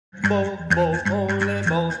Bo, bo, ole,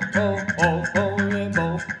 bo, oh, oh, ole,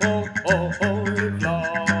 bo, oh, oh, ole,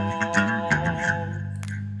 vlog.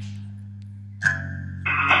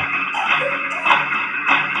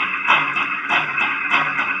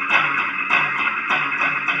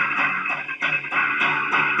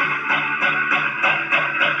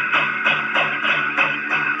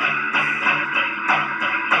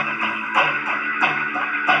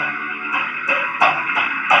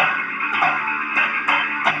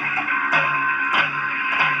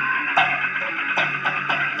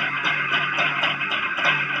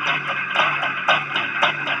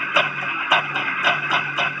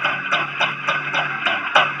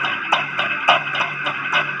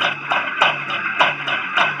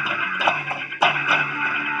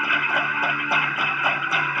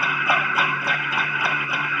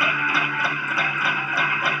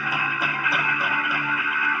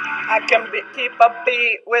 I can keep a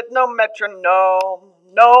beat with no metronome,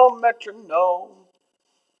 no metronome.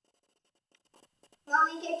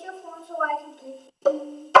 Mommy, get your phone so I can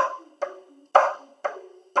play.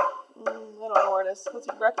 I don't know where it is. Let's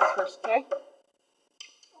eat breakfast first, okay?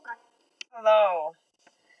 Okay. Hello.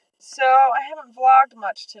 So, I haven't vlogged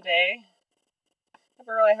much today. I have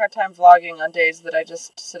a really hard time vlogging on days that I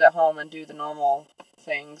just sit at home and do the normal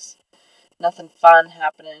things. Nothing fun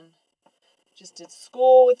happening. Just did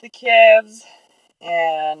school with the kids,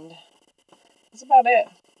 and that's about it.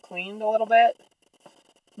 Cleaned a little bit.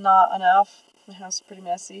 Not enough. My house is pretty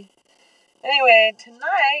messy. Anyway,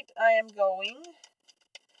 tonight I am going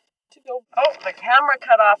to go... Oh, the camera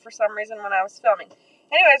cut off for some reason when I was filming.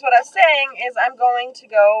 Anyways, what I was saying is I'm going to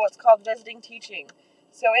go what's called visiting teaching.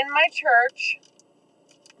 So in my church,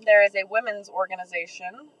 there is a women's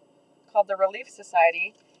organization called the Relief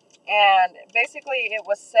Society, and basically it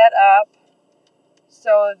was set up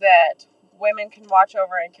so that women can watch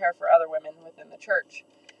over and care for other women within the church.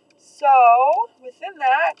 So, within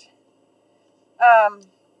that,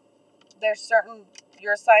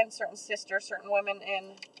 you're assigned certain sisters, certain women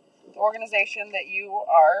in the organization that you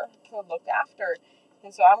are to look after.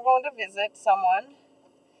 And so I'm going to visit someone,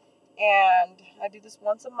 and I do this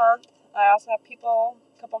once a month. I also have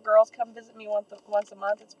a couple girls come visit me once a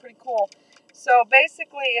month. It's pretty cool. So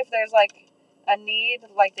basically, if there's like a need,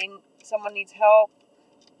 like someone needs help,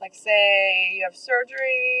 like say you have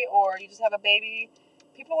surgery or you just have a baby,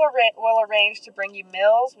 people will arrange to bring you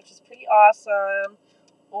meals, which is pretty awesome,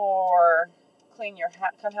 or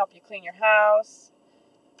come help you clean your house,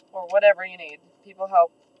 or whatever you need. People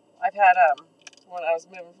help. I've had when I was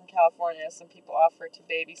moving from California, some people offered to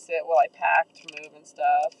babysit while I packed, move and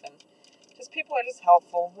stuff, and just people are just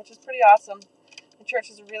helpful, which is pretty awesome. The church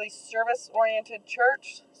is a really service-oriented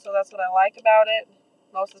church, so that's what I like about it.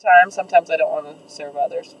 Most of the time. Sometimes I don't want to serve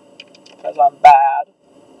others because I'm bad.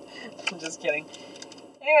 I'm just kidding.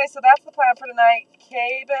 Anyway, so that's the plan for tonight.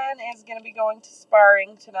 Caben is going to be going to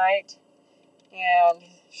sparring tonight, and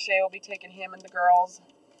Shay will be taking him and the girls.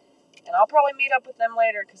 And I'll probably meet up with them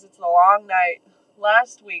later because it's a long night.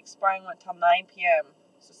 Last week, sparring went till 9 p.m.,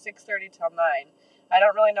 so 6:30 till 9. I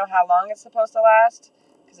don't really know how long it's supposed to last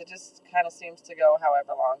because it just kind of seems to go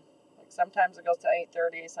however long. Like sometimes it goes to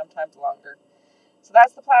 8:30, sometimes longer. So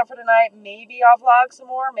that's the plan for tonight. Maybe I'll vlog some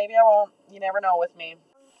more. Maybe I won't. You never know with me.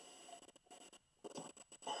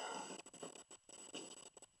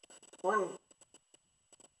 Morning.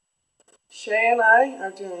 Shay and I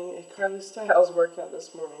are doing a CarlieStylez workout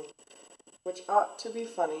this morning, which ought to be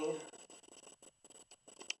funny.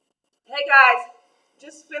 Hey guys,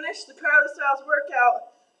 just finished the CarlieStylez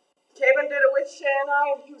workout. Caben did it with Shay and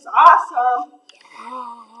I, and he was awesome.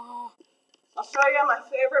 I'll show you my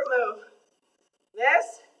favorite move.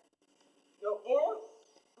 This, go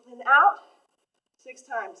in and out 6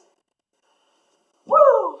 times.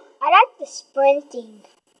 Woo! I like the sprinting.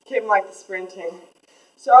 Caben liked the sprinting.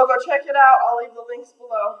 So I'll go check it out. I'll leave the links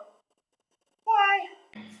below.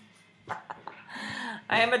 Bye!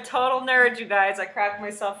 I am a total nerd, you guys. I cracked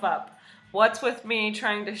myself up. What's with me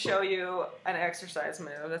trying to show you an exercise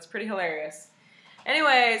move? That's pretty hilarious.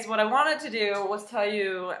 Anyways, what I wanted to do was tell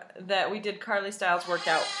you that we did CarlieStylez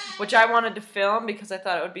workout, which I wanted to film because I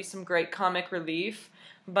thought it would be some great comic relief,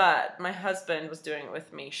 but my husband was doing it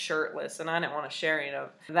with me shirtless, and I didn't want to share any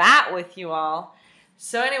of that with you all.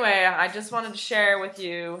 So anyway, I just wanted to share with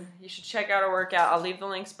you. You should check out our workout. I'll leave the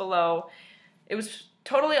links below. It was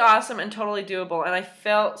totally awesome and totally doable, and I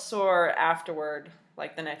felt sore afterward,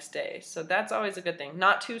 like the next day. So that's always a good thing.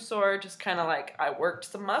 Not too sore, just kind of like I worked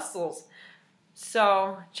some muscles.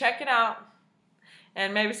 So check it out,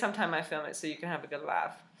 and maybe sometime I film it so you can have a good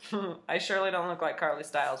laugh. I surely don't look like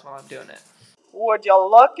CarlieStylez while I'm doing it. Would you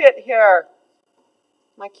look at here?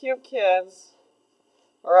 My cute kids.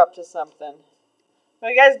 We're up to something. What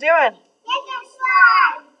are you guys doing?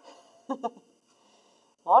 Slide.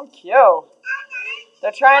 I'm cute.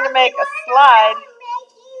 They're trying to make a slide.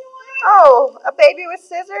 Oh, a baby with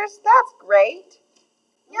scissors? That's great.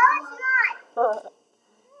 No, it's not.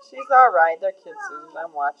 She's all right. They're kid scissors.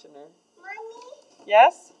 I'm watching her. Mommy,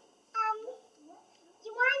 Yes?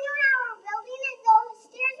 you want to know how we're building it? Those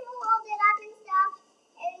stairs will hold it up and stuff.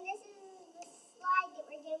 And this is the slide that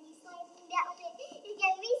we're going to be sliding down it. It's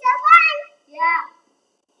going to be so fun. Yeah.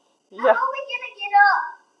 Yeah. How are we going to get up?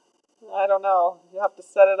 I don't know. You have to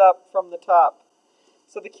set it up from the top.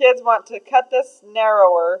 So the kids want to cut this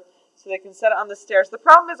narrower so they can set it on the stairs. The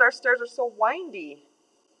problem is our stairs are so windy.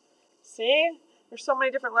 See? There's so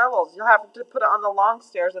many different levels. You'll have to put it on the long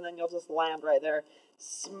stairs and then you'll just land right there.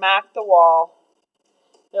 Smack the wall.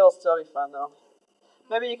 It'll still be fun though.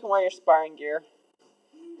 Maybe you can wear your sparring gear.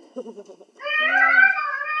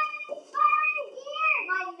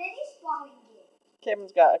 My mini sparring gear.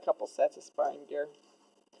 Caven's got a couple sets of sparring gear.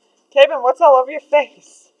 Caven, what's all over your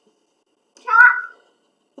face?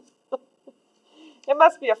 Chalk. It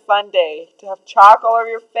must be a fun day to have chalk all over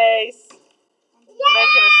your face. Yeah,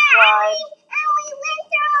 Making a slide. and we went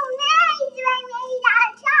through a maze and we made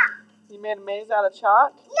out of chalk. You made a maze out of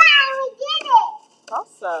chalk? Yeah, and we did it.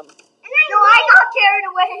 Awesome. And I got carried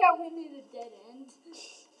away. I went in a dead end.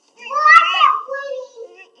 Well, I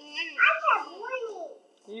kept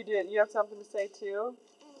winning. You did. You have something to say too?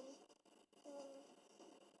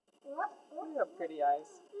 You have pretty eyes.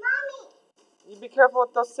 Mommy. You be careful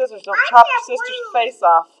with those scissors. Don't chop your sister's face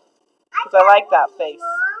off. Because I like that face.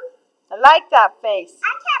 Mom. I like that face.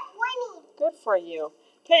 I kept winning. Good for you.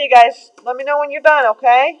 Okay, you guys, let me know when you're done,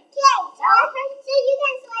 okay? Okay, so you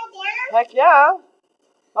can slide down? Heck yeah.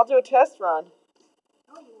 I'll do a test run.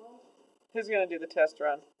 No, you won't. Who's going to do the test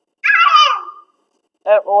run?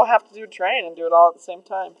 I am. We'll have to do train and do it all at the same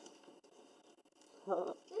time. This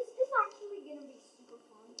is actually going to be super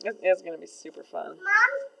fun. It is going to be super fun.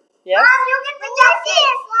 Mom? Yes? Mom, you'll get the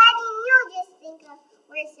sliding. You'll just think of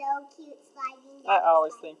we're so cute sliding down. I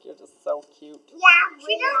always think you're just so cute. Yeah,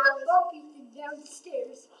 she does the bumpy thing down the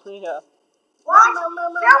stairs. Yeah. Watch, film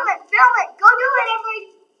it. Go do it, everybody.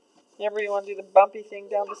 Everybody want to do the bumpy thing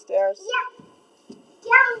down the stairs? Yeah.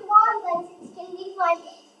 Down one, but it's going to be fun.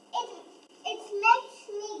 It makes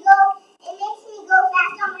me go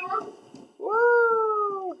fast on my own.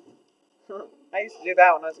 Woo! I used to do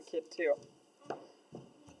that when I was a kid too.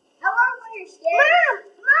 How long were your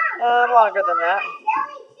stairs? Mom! Longer than that.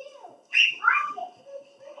 Belly too. Watch it.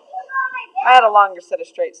 You go on my belly. I had a longer set of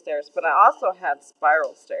straight stairs, but I also had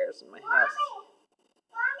spiral stairs in my house.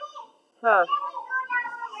 Mommy! Huh. Let me go down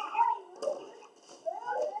on my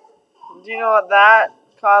belly. Do you know what that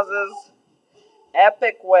causes?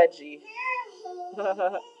 Epic wedgie.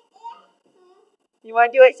 You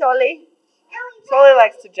want to do it, Soli? Soli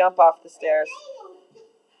likes to jump off the stairs.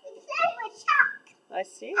 I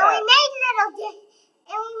see And that. we made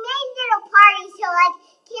little parties. So like,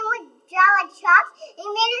 can we draw like chalks? And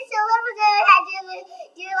made it so little that we had to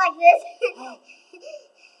do like this.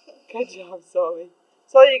 Good job, Soli.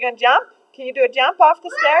 Soli, you gonna jump? Can you do a jump off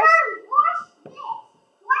the stairs? Mom, watch this.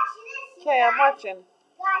 Watch this. Okay, I'm watching.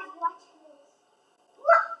 Guys, watch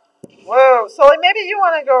this. Whoa, Soli, maybe you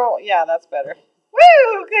want to go. Yeah, that's better.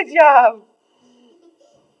 Woo! Good job.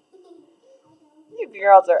 You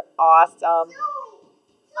girls are awesome.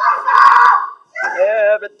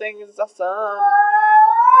 Everything is awesome.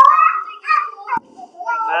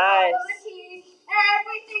 Nice.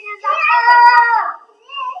 Everything is awesome.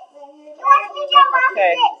 Watch me jump off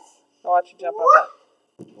Okay. this. I'll watch you jump off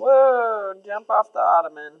that. Whoa, jump off the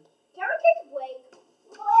ottoman. Can we take a break?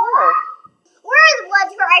 Sure. We're the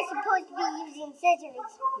ones who are supposed to be using scissors.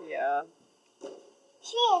 Yeah,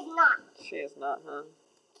 She is not. she is not, huh?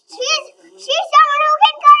 She's someone who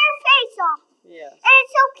can cut her face off. Yes. And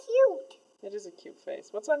it's so cute. It is a cute face.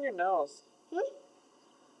 What's on your nose?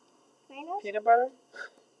 My nose? Peanut butter?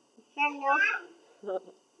 My nose.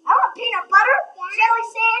 I want peanut butter. Jelly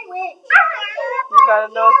sandwich. You got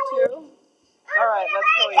a nose too? Alright,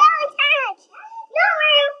 let's go eat. Jelly sandwich. No,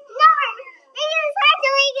 maybe this has to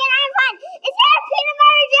we can have fun. It's a peanut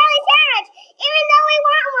butter jelly sandwich, even though we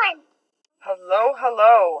want one. Hello,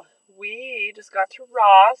 hello. We just got to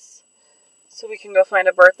Ross, so we can go find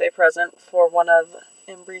a birthday present for one of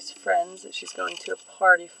Embry's friends that she's going to a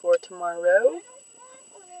party for tomorrow.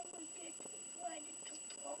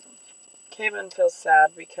 Caven feels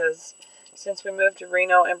sad because since we moved to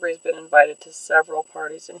Reno, Embry's been invited to several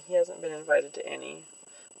parties and he hasn't been invited to any,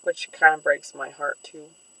 which kind of breaks my heart too.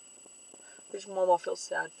 Which Mama feels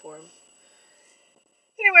sad for him.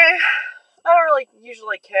 Anyway, I don't really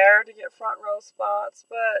usually care to get front row spots,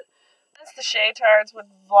 but since the Shaytards would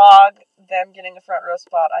vlog them getting a front row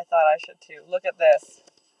spot, I thought I should too. Look at this.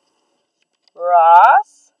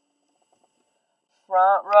 Ross.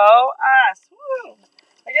 Front row ass. Woo!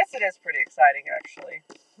 I guess it is pretty exciting, actually.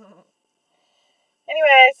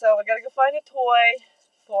 Anyway, so we gotta go find a toy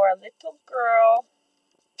for a little girl.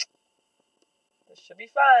 This should be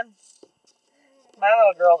fun. My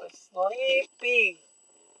little girl is sleepy.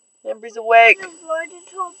 Embry's awake. I'm invited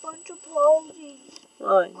to a bunch of parties.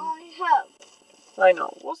 I have. I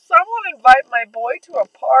know. Will someone invite my boy to a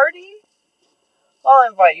party? I'll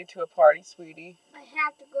invite you to a party, sweetie. I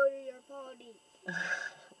have to go to your party.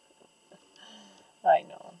 I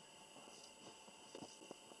know.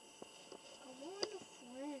 I want a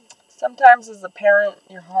friend. Sometimes as a parent,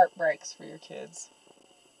 your heart breaks for your kids.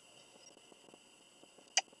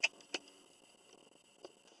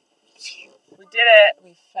 We did it.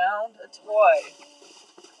 We found a toy.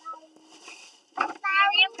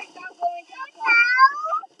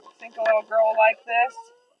 Think a little girl like this?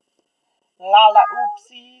 Lala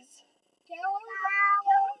oopsies. Tell him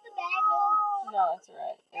the bad news. No, that's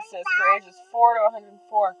alright. It says her age is 4 to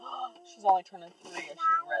 104. She's only turning 3. I should have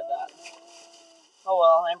read that. Oh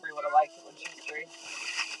well, Embry would have liked it when she was 3.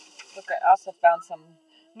 Look, I also found some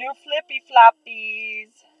new flippy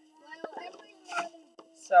floppies.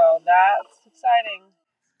 So that's exciting.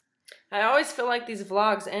 I always feel like these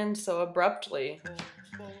vlogs end so abruptly.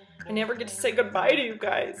 I never get to say goodbye to you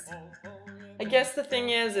guys. I guess the thing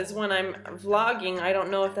is when I'm vlogging, I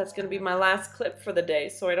don't know if that's going to be my last clip for the day,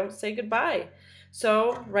 so I don't say goodbye.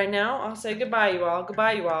 So right now, I'll say goodbye, you all.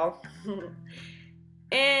 Goodbye, you all.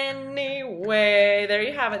 Anyway, there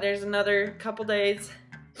you have it. There's another couple days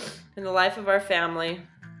in the life of our family.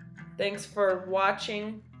 Thanks for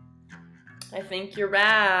watching. I think you're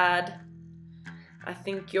rad. I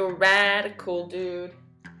think you're radical, dude.